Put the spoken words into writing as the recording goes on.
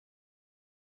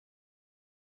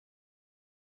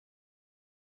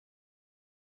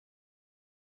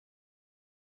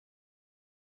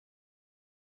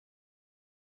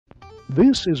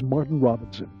This is Martin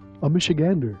Robinson, a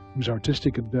Michigander whose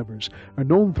artistic endeavors are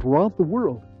known throughout the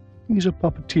world. He's a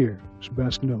puppeteer who's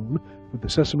best known for the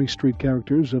Sesame Street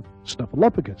characters of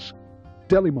Snuffleupagus,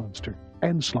 Deli Monster,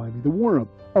 and Slimy the Worm,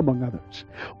 among others.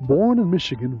 Born in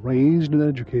Michigan, raised and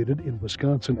educated in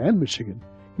Wisconsin and Michigan,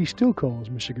 he still calls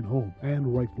Michigan home,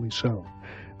 and rightfully so.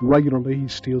 Regularly, he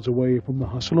steals away from the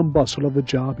hustle and bustle of the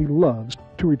job he loves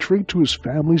to retreat to his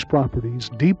family's properties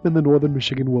deep in the northern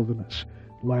Michigan wilderness,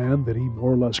 land that he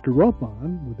more or less grew up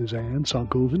on with his aunts,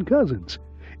 uncles, and cousins.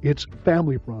 It's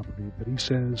family property that he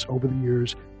says over the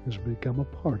years has become a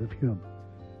part of him.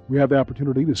 We have the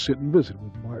opportunity to sit and visit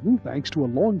with Martin thanks to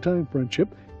a long-time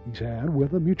friendship he's had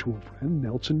with a mutual friend,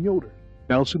 Nelson Yoder.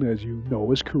 Nelson, as you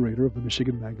know, is curator of the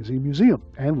Michigan Magazine Museum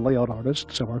and layout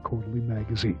artist of our quarterly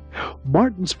magazine.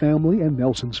 Martin's family and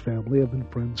Nelson's family have been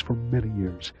friends for many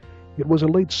years. It was a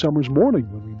late summer's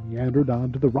morning when we meandered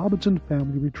on to the Robinson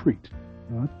family retreat,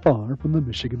 not far from the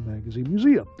Michigan Magazine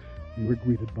Museum. We were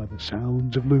greeted by the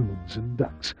sounds of loons and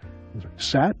ducks as we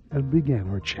sat and began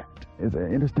our chat. It's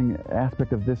an interesting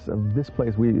aspect of this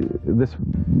place.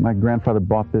 My grandfather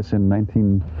bought this in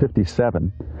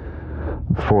 1957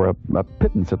 for a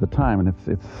pittance at the time, and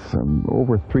it's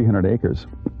over 300 acres.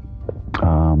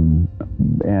 And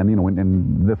you know,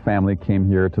 and the family came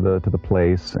here to the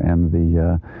place, and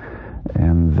the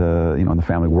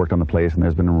family worked on the place, and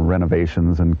there's been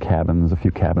renovations and cabins, a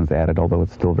few cabins added, although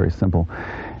it's still very simple.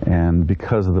 And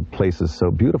because the place is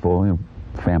so beautiful, you know,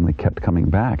 family kept coming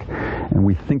back, and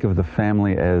we think of the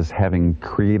family as having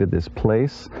created this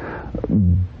place,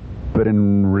 but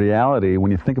in reality,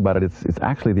 when you think about it, it's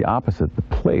actually the opposite. The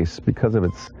place, because of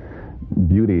its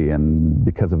beauty and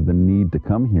because of the need to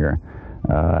come here,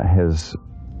 has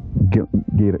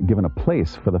given a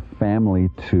place for the family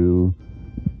to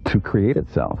create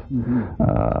itself.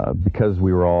 Mm-hmm. Because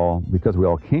we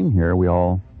all came here, we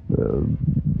all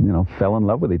fell in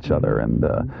love with each other, and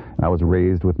I was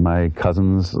raised with my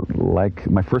cousins, like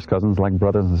my first cousins, like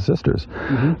brothers and sisters.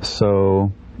 Mm-hmm. So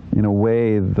in a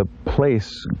way, the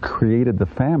place created the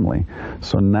family.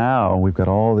 So now we've got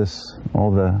this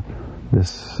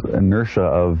inertia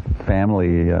of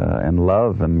family and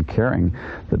love and caring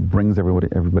that brings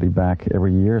everybody back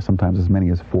every year, sometimes as many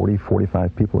as 40,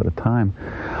 45 people at a time,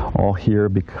 all here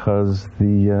because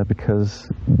we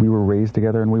were raised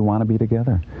together and we want to be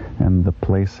together. And the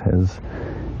place has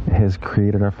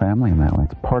created our family in that way.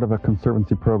 It's part of a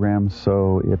conservancy program,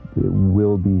 so it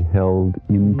will be held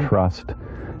in trust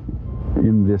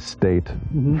in this state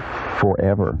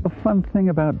forever. The fun thing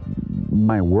about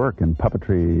my work and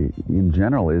puppetry in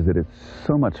general is that it's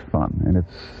so much fun, and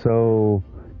it's so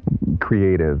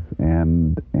creative,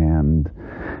 and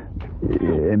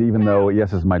even though,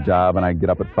 yes, it's my job, and I get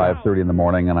up at 5:30 in the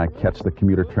morning and I catch the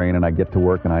commuter train and I get to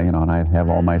work, and I have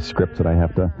all my scripts that I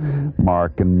have to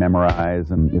mark and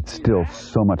memorize, and it's still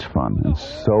so much fun and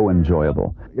so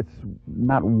enjoyable. It's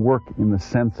not work in the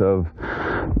sense of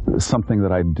something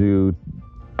that I do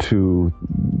to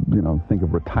think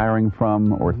of retiring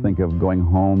from or think of going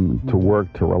home to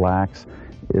work to relax.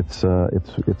 It's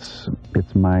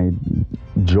my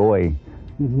joy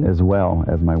as well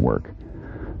as my work,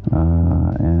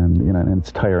 and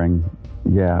it's tiring,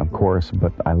 yeah, of course,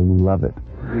 but I love it.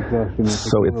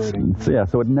 So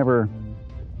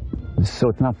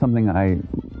it's not something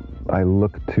I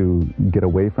look to get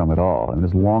away from at all. And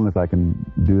as long as I can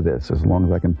do this, as long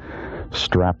as I can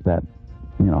strap that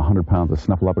 100 pounds of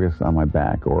Snuffleupagus on my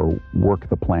back, or work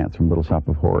the plants from Little Shop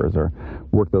of Horrors, or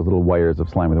work those little wires of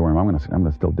Slimy the Worm, I'm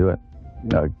gonna still do it.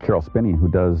 Carol Spinney, who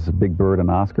does Big Bird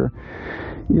and Oscar,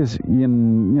 is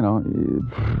in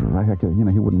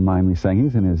he wouldn't mind me saying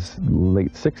he's in his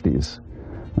late 60s.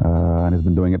 And has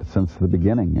been doing it since the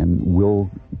beginning, and will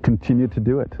continue to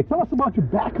do it. Tell us about your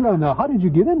background now. How did you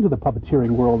get into the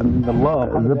puppeteering world and the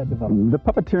love? How did that develop? The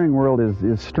puppeteering world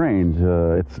is strange.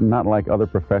 It's not like other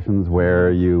professions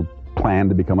where you plan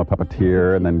to become a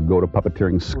puppeteer and then go to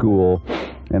puppeteering school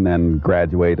and then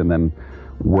graduate and then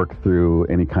work through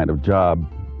any kind of job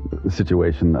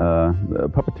situation.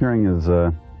 Puppeteering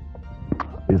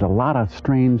is a lot of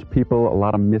strange people, a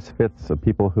lot of misfits,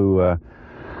 people who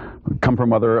come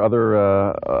from other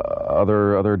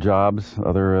jobs,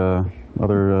 other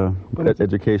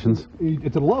educations.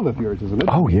 It's a love of yours, isn't it?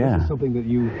 Oh yeah. This is something that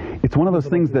you. It's one of those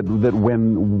things that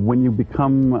when you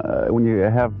become when you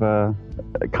have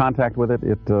contact with it,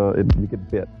 you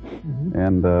get bit,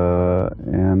 and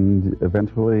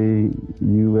eventually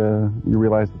you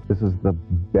realize that this is the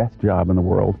best job in the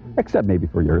world, except maybe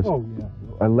for yours. Oh yeah.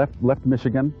 I left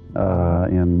Michigan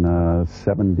in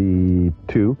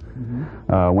 '72.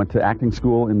 Went to acting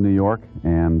school in New York,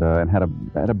 and had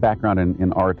a background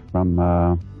in art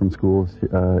from schools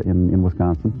in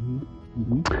Wisconsin.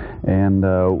 And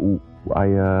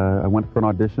I went for an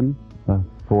audition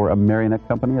for a marionette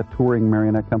company, a touring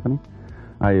marionette company.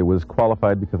 I was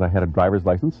qualified because I had a driver's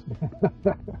license,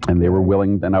 and they were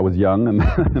willing, and I was young and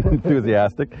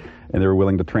enthusiastic, and they were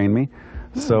willing to train me.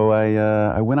 So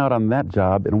I went out on that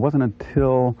job, and it wasn't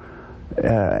until,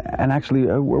 and actually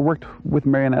I worked with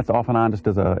marionettes off and on just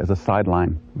as a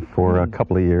sideline for a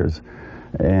couple of years,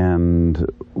 and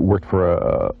worked for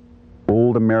a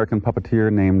old American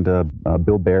puppeteer named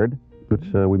Bill Baird, which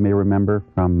we may remember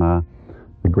from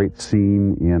the great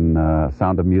scene in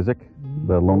Sound of Music,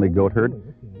 the Lonely Goatherd.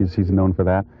 He's known for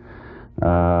that.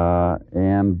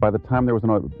 And by the time there was an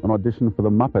audition for the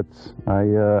Muppets,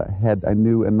 I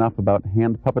knew enough about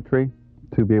hand puppetry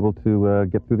to be able to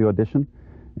get through the audition,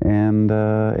 and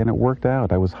it worked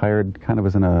out. I was hired kind of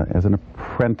as an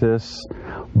apprentice,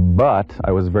 but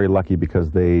I was very lucky because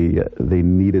they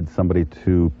needed somebody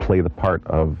to play the part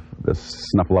of the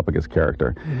Snuffleupagus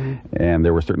character, and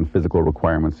there were certain physical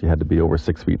requirements. You had to be over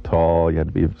 6 feet tall. You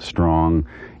had to be strong.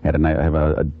 You had to have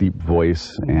a deep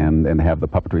voice and have the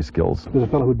puppetry skills. There's a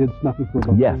fellow who did Snuffy for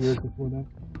about 10 years before that?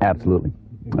 Absolutely.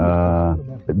 How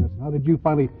did you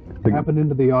finally happen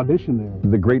into the audition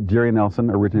there? The great Jerry Nelson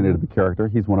originated the character.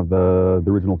 He's one of the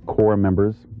original core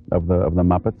members of the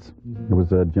Muppets. There was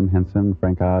Jim Henson,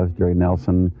 Frank Oz, Jerry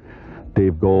Nelson,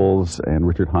 Dave Goelz, and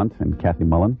Richard Hunt, and Kathy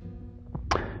Mullen.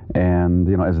 And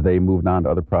as they moved on to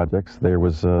other projects, there were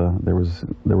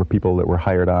people that were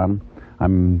hired on.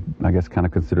 I guess kind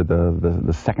of considered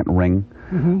the second ring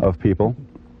of people,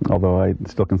 although I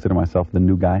still consider myself the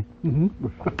new guy.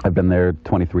 I've been there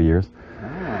 23 years.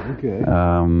 Ah, okay.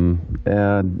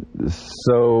 And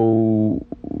so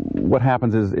what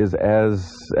happens is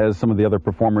as some of the other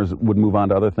performers would move on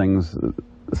to other things,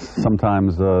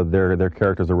 sometimes their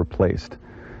characters are replaced.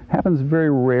 Happens very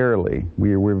rarely.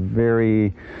 We're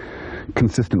very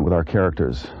consistent with our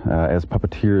characters. As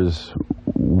puppeteers,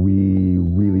 we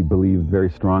really believe very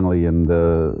strongly in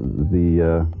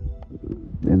the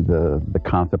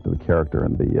concept of the character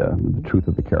and the truth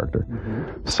of the character.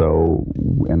 So,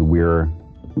 and we're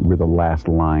the last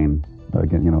line.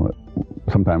 Again,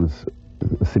 sometimes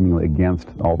seemingly against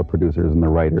all the producers and the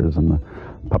writers and the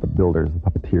puppet builders. The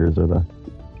puppeteers are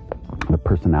the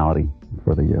personality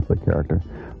for the character.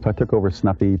 So I took over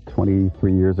Snuffy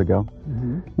 23 years ago,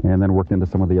 and then worked into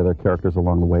some of the other characters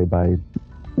along the way by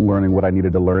learning what I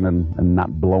needed to learn and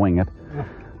not blowing it.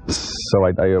 So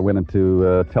I went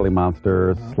into Telly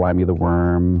Monster, Slimy the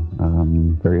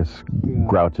Worm, various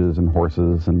grouches and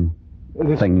horses and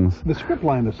things. The script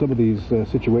line of some of these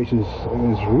situations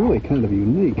is really kind of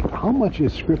unique. How much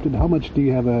is scripted? How much do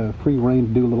you have a free rein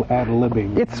to do a little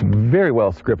ad-libbing? It's very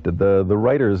well scripted. The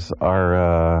writers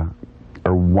are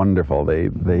wonderful.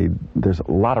 There's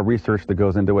a lot of research that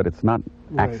goes into it. It's not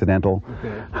accidental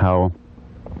how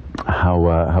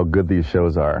good these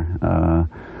shows are.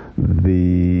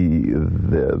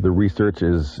 The research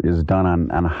is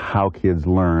done on how kids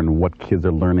learn, what kids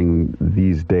are learning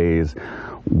these days,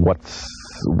 what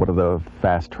are the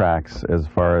fast tracks as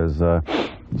far as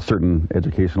certain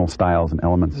educational styles and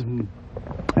elements.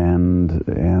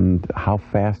 And how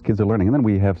fast kids are learning. And then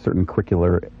we have certain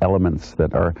curricular elements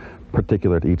that are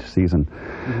particular to each season.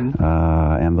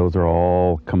 And those are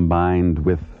all combined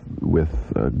with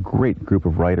a great group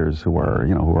of writers who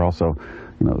are also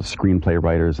screenplay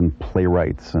writers and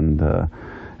playwrights and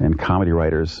comedy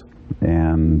writers.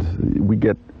 And we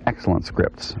get excellent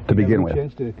scripts to begin with.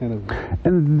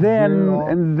 And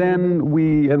then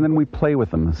we play with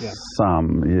them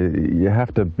some. You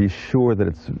have to be sure that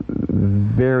it's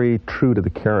very true to the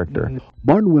character.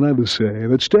 Martin went on to say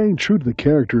that staying true to the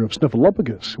character of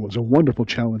Snuffleupagus was a wonderful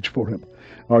challenge for him.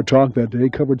 Our talk that day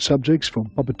covered subjects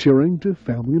from puppeteering to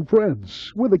family and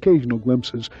friends, with occasional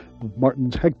glimpses of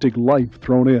Martin's hectic life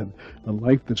thrown in, a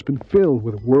life that's been filled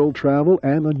with world travel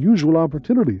and unusual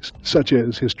opportunities, such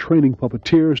as his training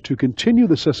puppeteers to continue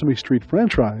the Sesame Street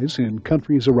franchise in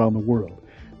countries around the world.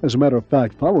 As a matter of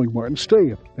fact, following Martin's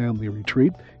stay at the family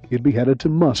retreat, he'd be headed to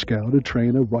Moscow to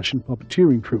train a Russian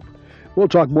puppeteering troupe. We'll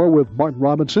talk more with Martin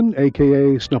Robinson,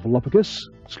 a.k.a. Snuffleupagus,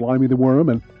 Slimy the Worm,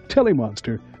 and Telly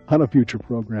Monster on a future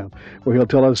program, where he'll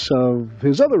tell us of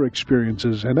his other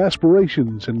experiences and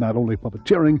aspirations in not only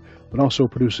puppeteering, but also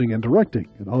producing and directing,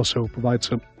 and also provide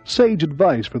some sage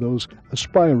advice for those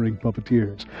aspiring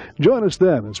puppeteers. Join us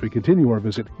then as we continue our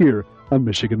visit here on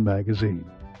Michigan Magazine.